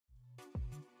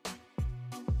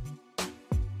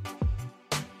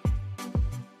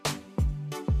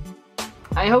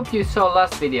I hope you saw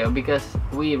last video because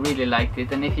we really liked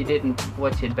it, and if you didn't,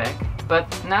 watch it back. But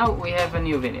now we have a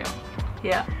new video.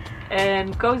 Yeah,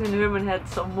 and Koos and Hermen had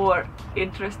some more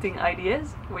interesting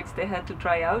ideas which they had to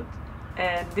try out,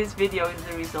 and this video is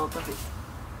the result of it.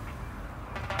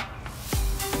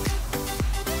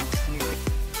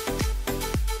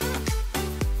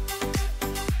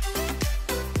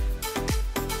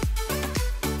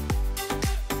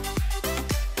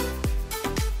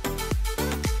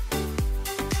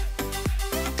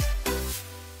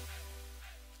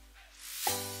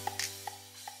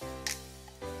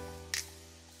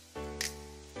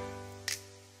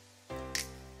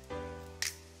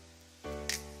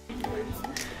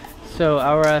 So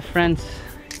our friends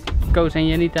Koos and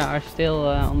Janita are still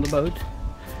on the boat,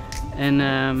 and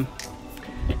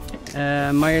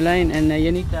Marjolein and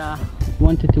Janita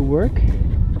wanted to work.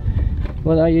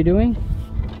 What are you doing?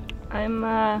 I'm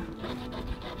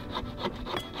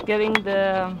getting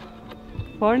the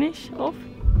varnish off.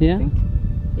 Yeah? I think.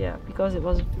 Yeah, because it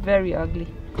was very ugly.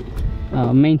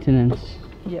 Maintenance.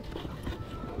 Yep.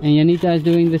 And Janita is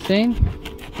doing the same?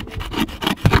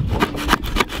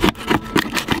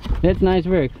 That's nice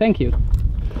work, thank you.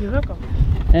 You're welcome.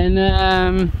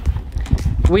 And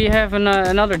we have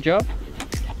another job.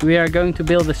 We are going to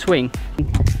build a swing.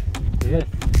 Yes.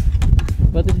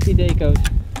 Wat is het idee, Koos?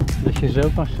 Dat je zo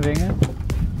kan swingen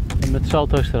en met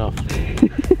salto's eraf.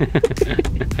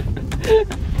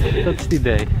 Dat is het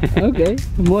idee. Oké,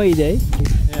 mooi idee.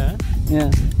 Ja. Ja.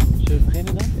 Zullen we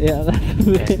beginnen dan? Ja, laten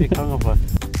we beginnen. Ik hang op wat.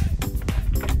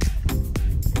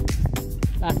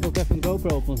 Eigenlijk ook even een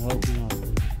GoPro op ons hoofd doen. Ja.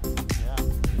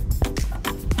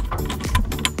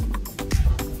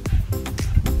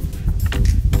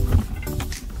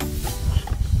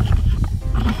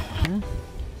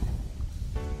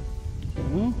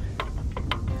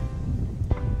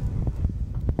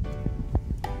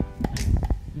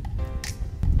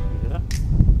 Zo.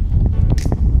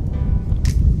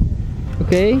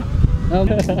 Oké.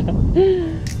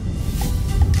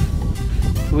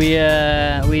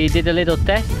 We did a little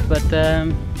test, but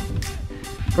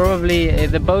probably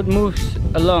the boat moves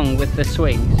along with the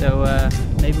swing, so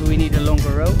maybe we need a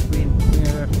longer rope. We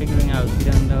are figuring out, we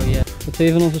don't know yet. Wat vind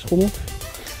je van onze schommel?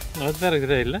 Nou, het werkt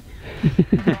redelijk.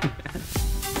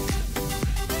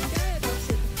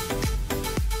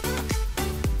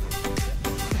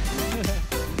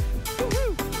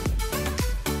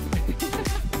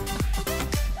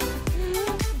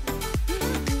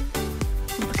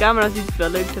 Op de camera ziet het wel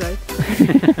leuk eruit.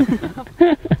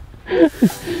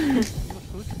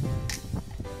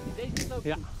 Deze is ook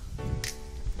ja. goed.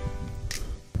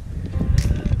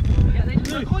 Ja, deze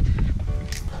is ook goed.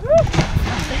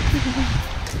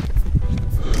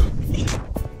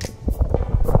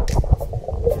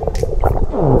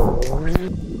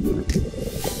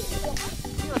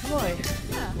 Die was mooi.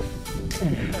 Ja.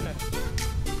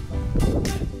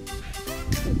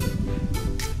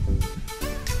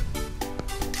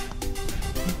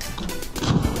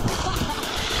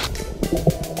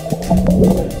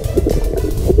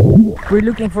 We're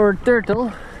looking for a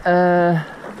turtle.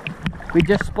 We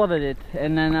just spotted it,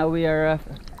 and now we are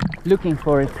looking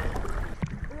for it.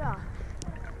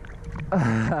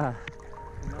 Ja.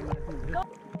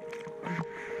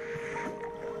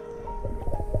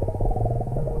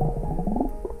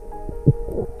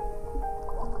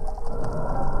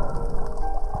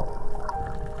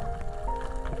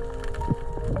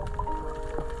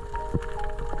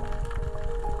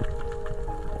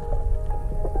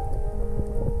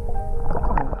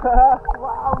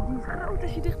 Wauw, die is groot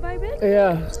als je dichtbij bent.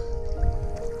 Ja.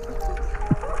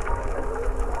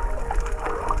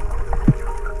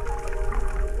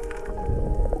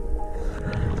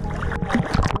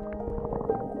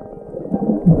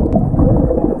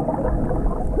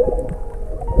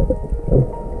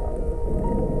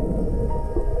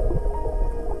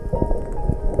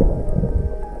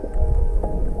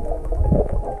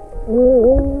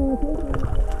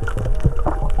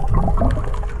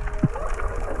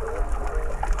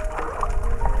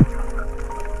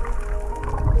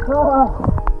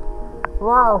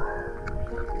 Wow.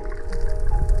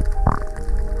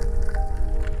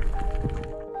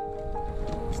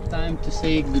 It's time to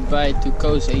say goodbye to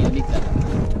Koos and Janita.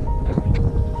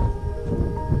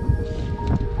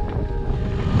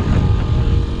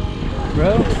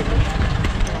 Bro?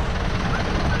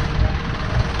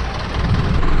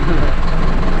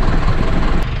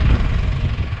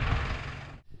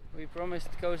 We promised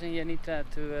Koos and Janita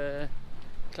to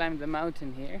climb the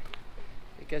mountain here,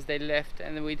 because they left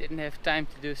and we didn't have time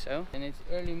to do so. And it's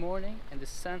early morning and the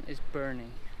sun is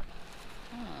burning.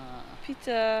 Piet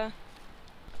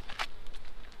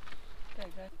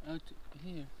Out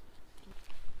here.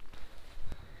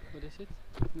 What is it?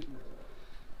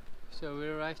 So we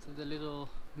arrived at the little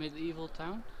medieval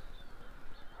town.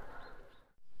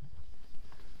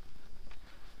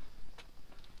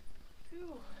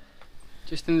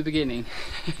 Just in the beginning.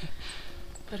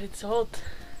 But it's hot.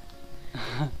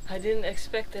 I didn't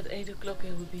expect at 8 o'clock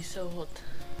it would be so hot.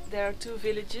 There are two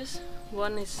villages.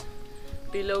 One is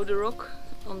below the rock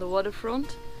on the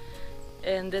waterfront,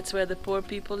 and that's where the poor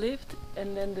people lived.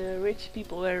 And then the rich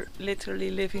people were literally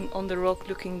living on the rock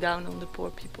looking down on the poor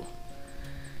people.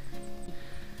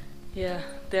 Yeah,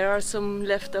 there are some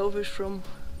leftovers from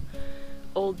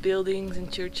old buildings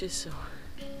and churches, so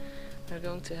we're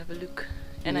going to have a look.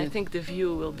 And I think the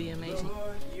view will be amazing.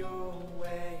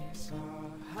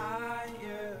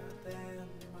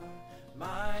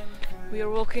 We are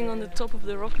walking on the top of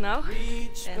the rock now,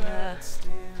 and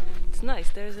it's nice.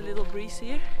 There's a little breeze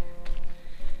here,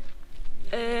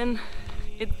 and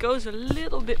it goes a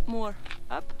little bit more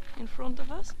up in front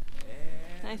of us.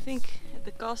 And I think at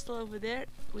the castle over there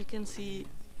we can see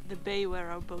the bay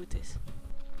where our boat is.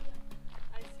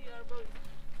 I see our boat.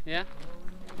 Yeah?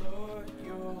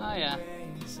 Oh yeah.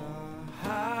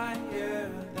 Higher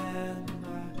than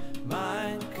my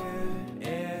mind could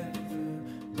ever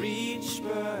reach,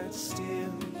 but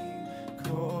still you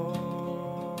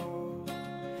call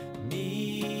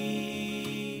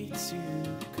me to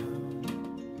go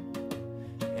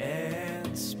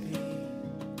and speak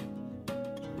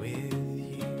with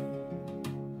you.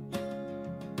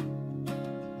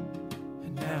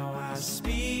 And now I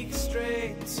speak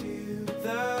straight to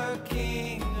the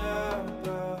King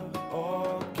above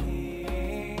all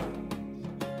kings,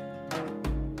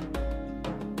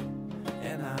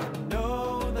 and I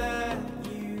know that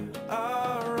you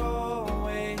are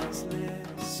always listening,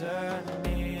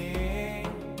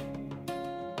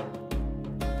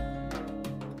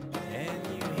 and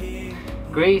you hear.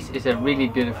 Greece is a really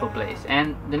beautiful place,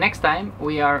 and the next time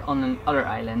we are on another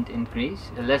island in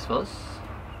Greece, Lesbos.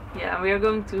 Yeah, we are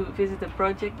going to visit a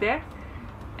project there,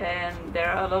 and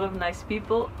there are a lot of nice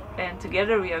people, and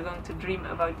together we are going to dream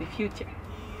about the future.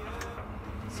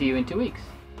 See you in 2 weeks.